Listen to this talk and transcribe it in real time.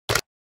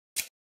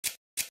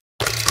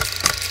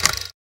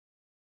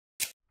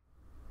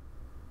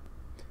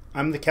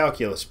I'm the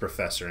calculus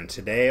professor, and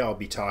today I'll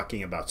be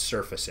talking about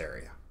surface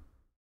area.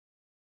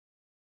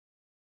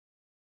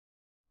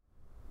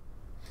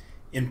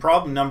 In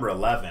problem number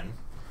 11,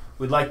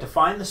 we'd like to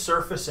find the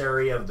surface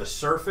area of the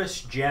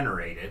surface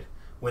generated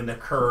when the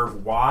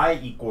curve y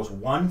equals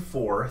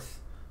 1/4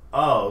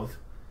 of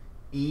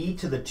e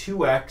to the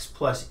 2x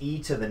plus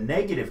e to the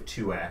negative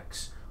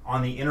 2x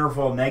on the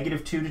interval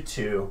 -2 to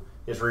 2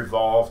 is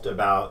revolved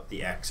about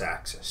the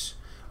x-axis.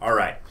 All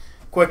right,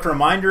 quick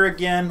reminder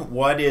again,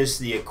 what is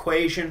the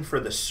equation for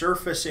the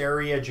surface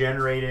area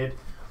generated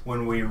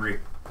when we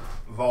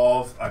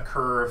revolve a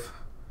curve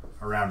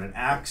around an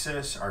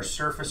axis? Our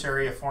surface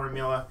area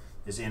formula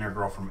is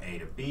integral from a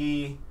to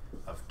b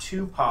of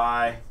 2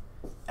 pi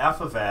f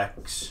of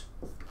x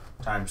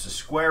times the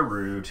square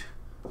root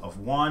of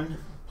 1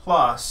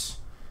 plus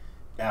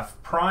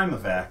f prime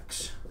of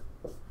x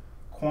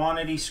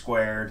quantity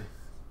squared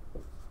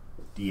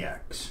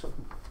dx.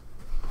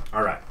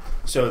 All right,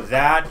 so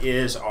that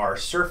is our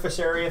surface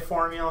area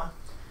formula.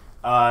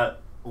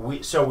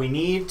 So we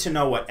need to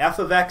know what f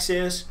of x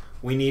is.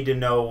 We need to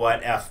know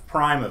what f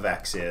prime of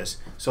x is.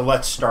 So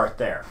let's start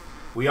there.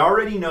 We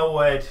already know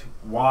what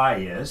y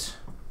is,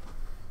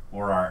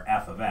 or our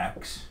f of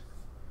x.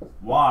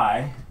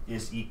 Y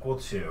is equal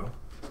to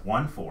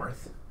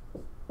 1/4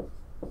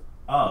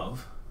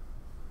 of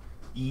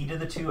e to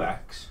the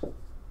 2x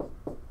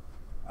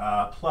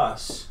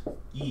plus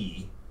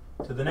e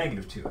to the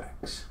negative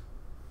 2x.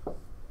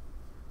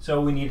 So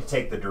we need to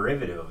take the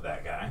derivative of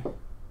that guy,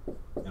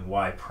 and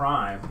y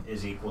prime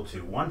is equal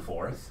to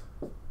 1/4.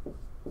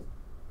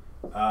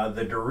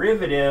 The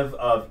derivative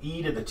of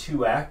e to the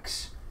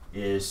 2x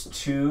is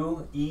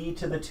 2e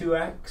to the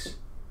 2x,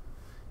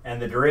 and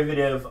the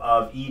derivative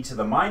of e to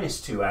the minus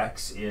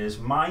 2x is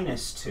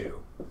minus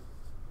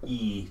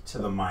 2e to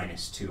the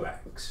minus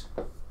 2x.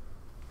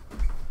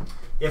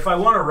 If I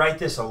want to write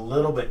this a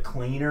little bit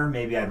cleaner,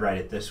 maybe I'd write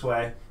it this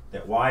way,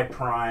 that y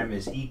prime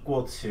is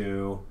equal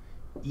to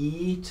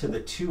e to the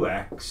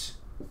 2x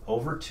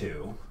over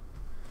 2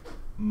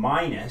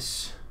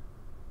 minus,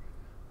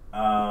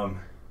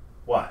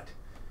 what?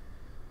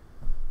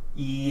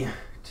 E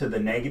to the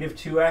negative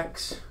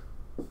 2x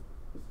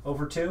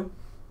over 2?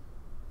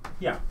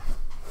 Yeah,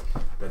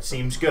 that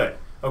seems good.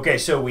 Okay,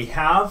 so we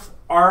have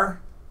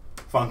our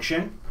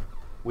function,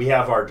 we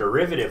have our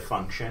derivative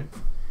function,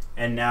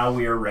 and now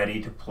we are ready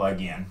to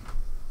plug in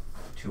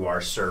to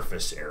our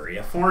surface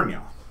area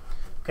formula.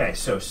 Okay,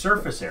 so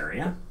surface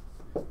area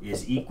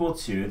is equal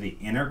to the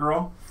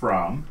integral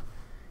from,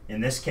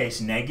 in this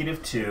case,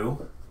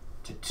 -2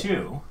 to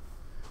 2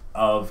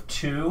 of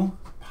 2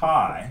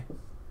 pi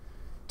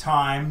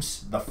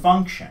times the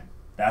function.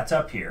 That's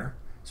up here.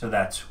 So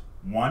that's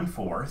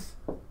 1/4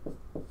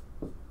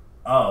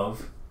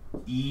 of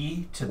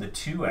e to the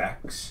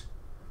 2x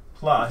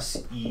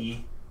plus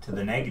e to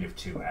the negative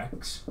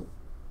 2x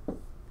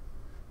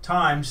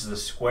times the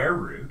square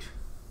root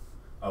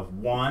of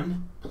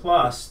 1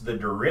 plus the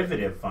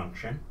derivative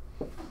function,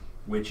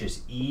 which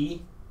is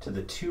e to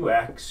the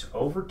 2x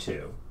over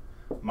 2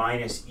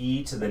 minus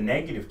e to the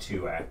negative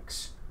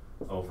 2x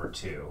over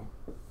 2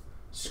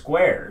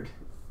 squared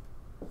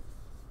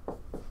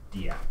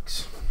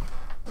dx.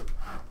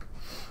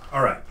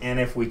 All right, and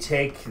if we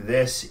take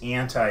this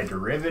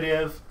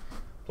antiderivative,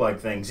 plug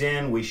things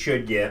in, we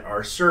should get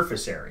our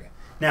surface area.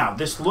 Now,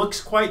 this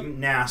looks quite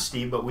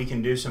nasty, but we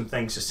can do some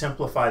things to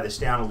simplify this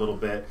down a little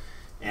bit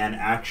and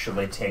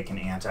actually take an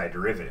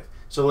antiderivative.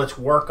 So let's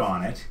work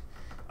on it.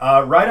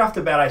 Right off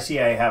the bat, I see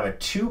I have a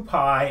 2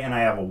 pi and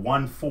I have a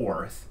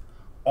 1/4.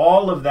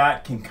 All of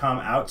that can come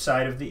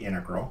outside of the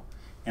integral,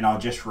 and I'll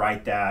just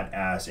write that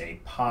as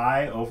a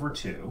pi over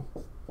 2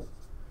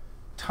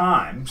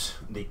 times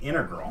the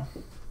integral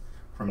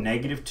from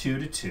 -2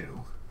 to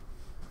 2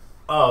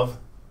 of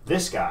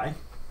this guy,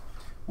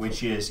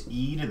 which is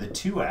e to the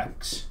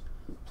 2x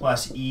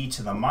plus e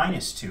to the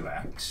minus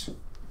 2x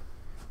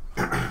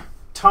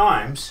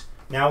times,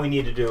 now we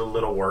need to do a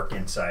little work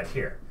inside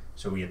here.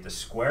 So we get the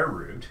square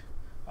root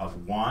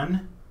of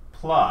 1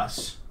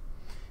 plus,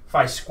 if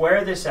I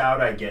square this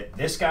out, I get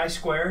this guy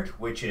squared,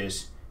 which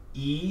is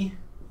e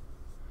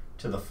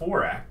to the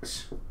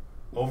 4x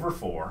over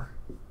 4.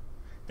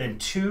 Then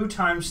 2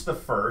 times the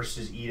first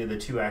is e to the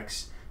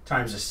 2x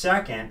times the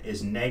second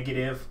is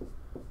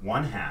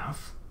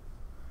 -1/2.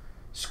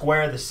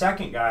 Square the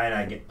second guy and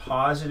I get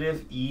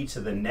positive e to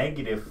the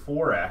negative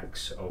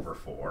 4x over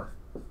 4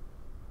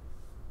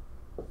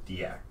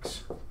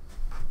 dx.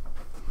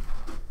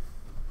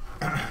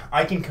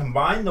 I can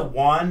combine the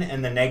 1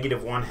 and the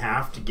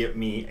 -1/2 to give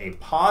me a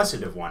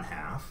positive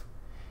 1/2.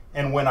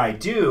 And when I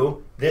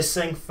do, this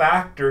thing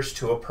factors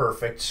to a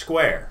perfect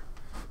square,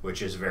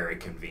 which is very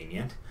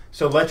convenient.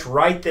 So let's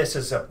write this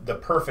as the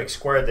perfect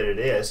square that it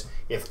is.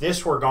 If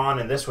this were gone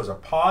and this was a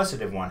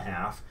positive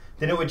 1/2,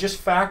 then it would just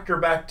factor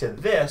back to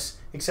this,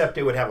 except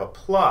it would have a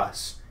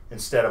plus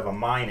instead of a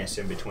minus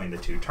in between the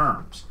two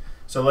terms.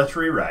 So let's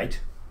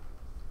rewrite.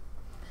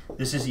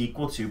 This is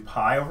equal to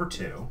pi over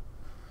 2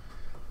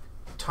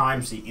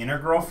 times the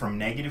integral from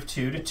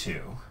 -2 to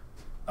 2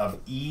 of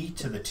e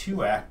to the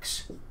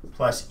 2x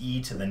plus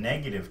e to the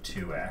negative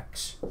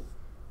 2x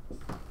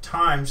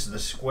times the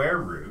square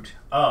root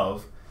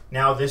of,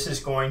 now this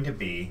is going to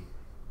be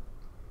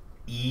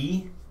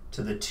e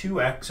to the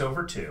 2x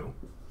over 2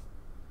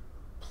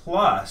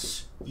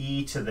 plus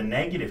e to the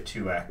negative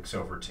 2x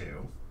over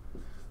 2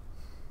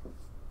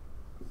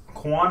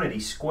 quantity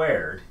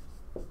squared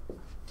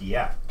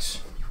dx.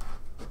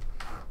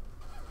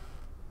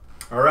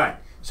 All right,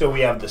 so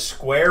we have the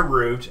square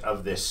root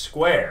of this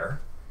square,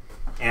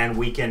 and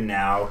we can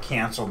now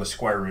cancel the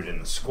square root in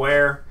the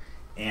square,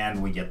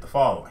 and we get the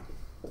following.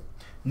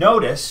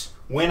 Notice,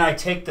 when I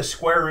take the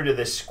square root of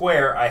this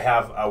square, I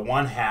have a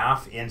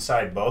 1/2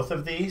 inside both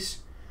of these.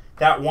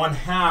 That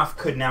 1/2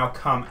 could now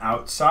come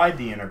outside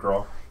the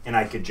integral, and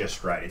I could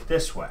just write it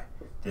this way.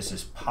 This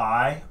is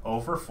pi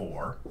over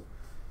 4.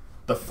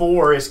 The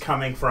 4 is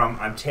coming from,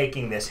 I'm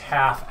taking this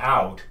half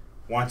out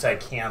once I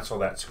cancel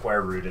that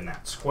square root in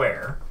that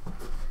square.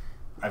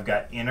 I've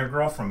got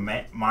integral from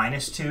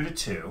 -2 to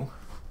 2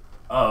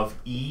 of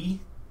e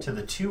to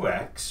the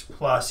 2x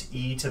plus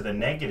e to the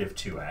negative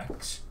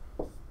 2x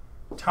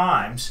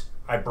times,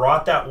 I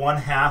brought that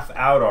 1/2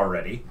 out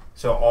already,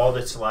 so all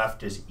that's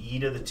left is e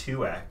to the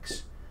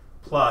 2x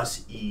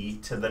plus e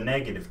to the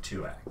negative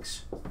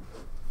 2x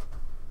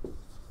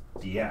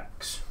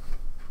dx.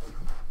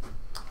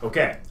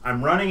 Okay,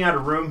 I'm running out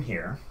of room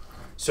here,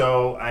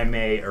 so I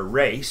may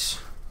erase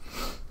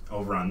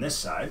over on this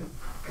side.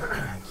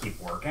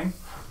 Keep working.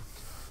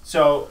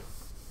 So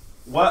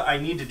what I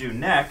need to do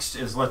next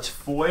is let's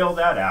FOIL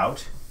that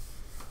out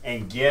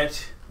and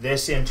get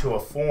this into a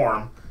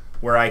form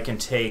where I can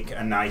take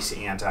a nice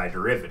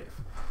antiderivative.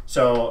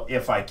 So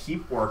if I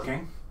keep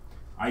working,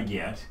 I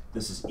get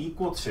this is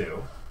equal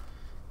to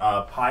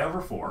pi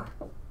over 4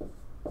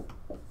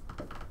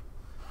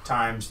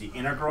 times the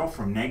integral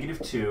from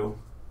 -2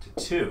 to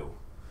 2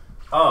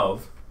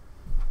 of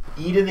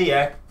e to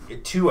the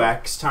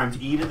 2x times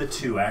e to the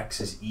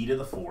 2x is e to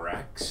the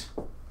 4x.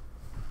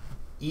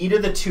 E to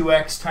the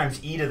 2x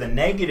times e to the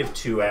negative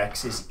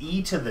 2x is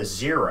e to the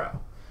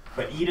 0,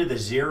 but e to the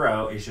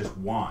 0 is just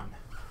 1.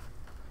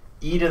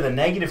 E to the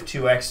negative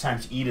 2x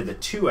times e to the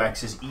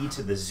 2x is e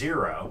to the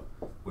 0,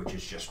 which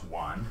is just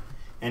 1.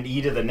 And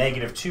e to the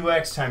negative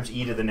 2x times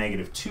e to the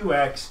negative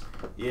 2x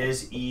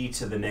is e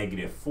to the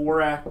negative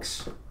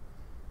 4x.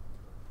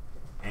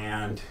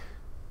 And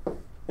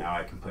now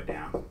I can put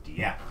down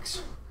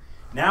dx.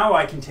 Now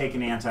I can take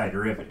an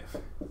antiderivative.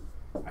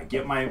 I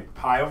get my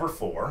pi over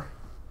 4,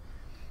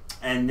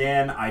 and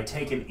then I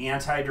take an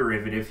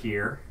antiderivative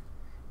here,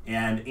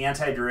 and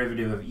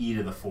antiderivative of e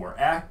to the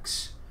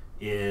 4x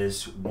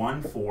is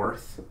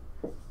 1/4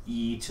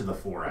 e to the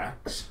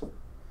 4x.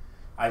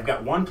 I've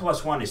got 1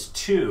 plus 1 is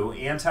 2.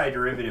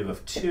 Antiderivative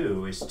of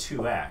 2 is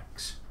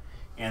 2x.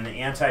 And the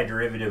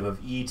antiderivative of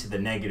e to the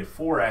negative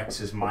 4x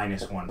is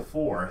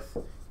 -1/4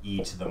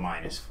 e to the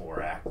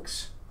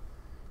 -4x.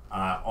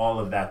 All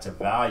of that's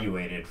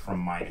evaluated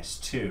from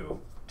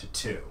 -2 to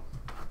 2.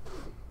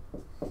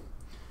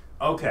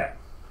 Okay,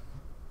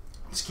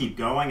 let's keep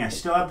going. I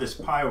still have this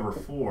pi over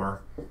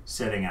 4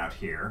 sitting out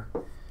here.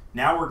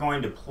 Now we're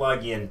going to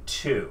plug in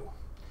 2.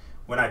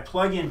 When I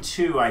plug in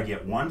 2, I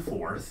get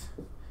 1/4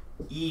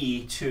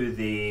 e to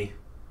the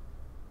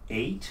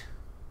 8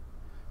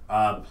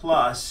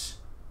 plus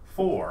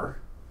 4.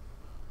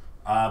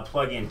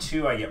 Plug in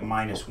 2, I get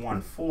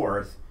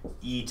 -1/4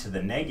 e to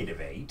the negative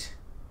 8.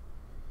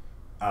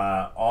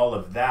 All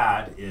of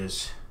that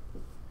is,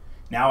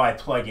 now I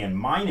plug in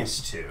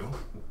 -2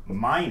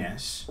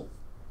 minus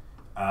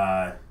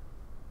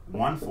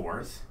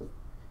 1/4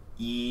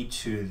 e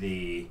to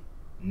the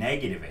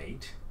negative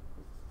 8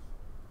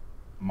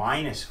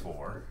 minus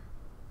 4,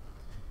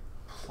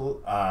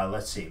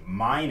 let's see,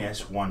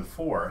 minus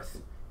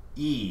 1/4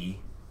 e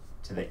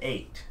to the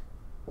 8.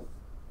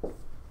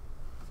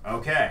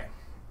 Okay,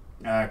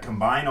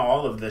 combine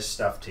all of this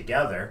stuff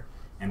together,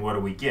 and what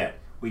do we get?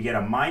 We get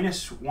a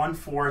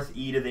 -1/4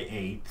 e to the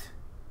 8th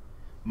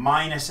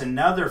minus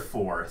another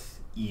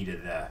 4th e to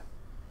the,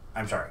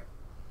 I'm sorry,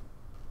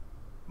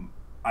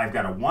 I've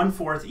got a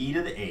 1/4 e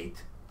to the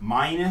 8th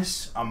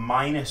minus a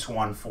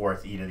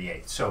 -1/4 e to the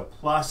 8th. So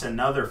plus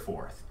another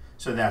 4th.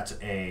 So that's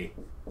a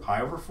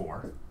pi over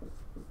 4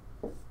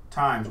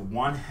 times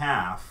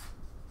 1/2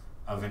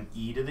 of an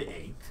e to the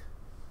 8th.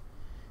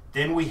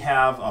 Then we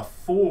have a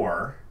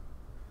 4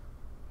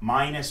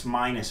 minus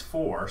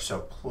 -4, so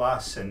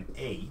plus an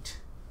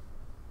 8.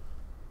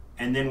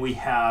 And then we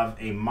have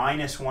a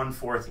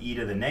 -1/4 e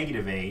to the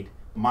negative 8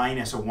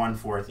 minus a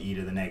 1/4 e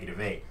to the negative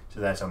 8. So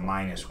that's a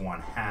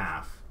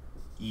 -1/2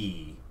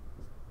 e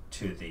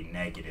to the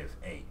negative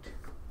 8.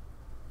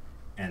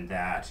 And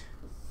that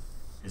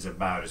is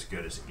about as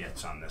good as it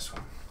gets on this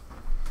one.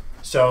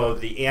 So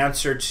the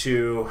answer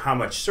to how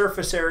much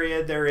surface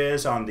area there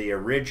is on the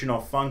original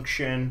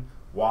function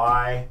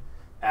y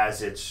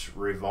as it's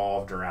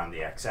revolved around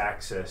the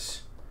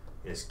x-axis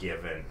is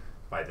given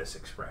by this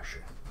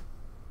expression.